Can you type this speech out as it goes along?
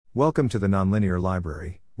Welcome to the Nonlinear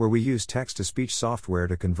Library, where we use text-to-speech software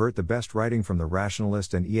to convert the best writing from the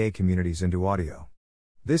Rationalist and EA communities into audio.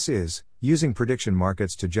 This is Using Prediction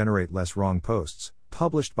Markets to Generate Less Wrong Posts,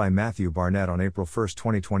 published by Matthew Barnett on April 1,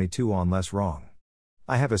 2022 on LessWrong.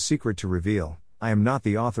 I have a secret to reveal: I am not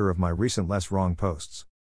the author of my recent Less Wrong posts.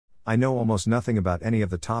 I know almost nothing about any of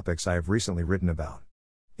the topics I have recently written about.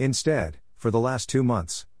 Instead, for the last 2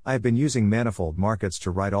 months, I have been using Manifold Markets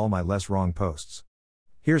to write all my Less Wrong posts.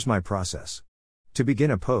 Here's my process. To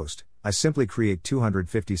begin a post, I simply create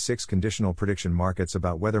 256 conditional prediction markets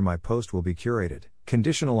about whether my post will be curated,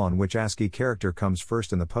 conditional on which ASCII character comes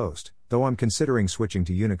first in the post, though I'm considering switching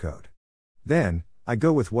to Unicode. Then, I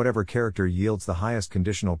go with whatever character yields the highest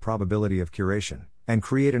conditional probability of curation, and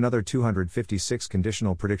create another 256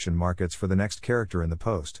 conditional prediction markets for the next character in the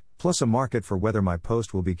post, plus a market for whether my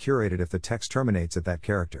post will be curated if the text terminates at that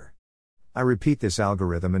character. I repeat this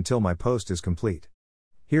algorithm until my post is complete.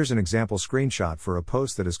 Here's an example screenshot for a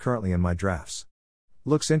post that is currently in my drafts.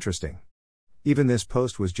 Looks interesting. Even this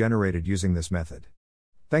post was generated using this method.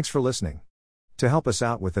 Thanks for listening. To help us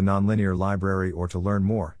out with the Nonlinear Library or to learn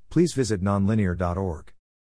more, please visit nonlinear.org.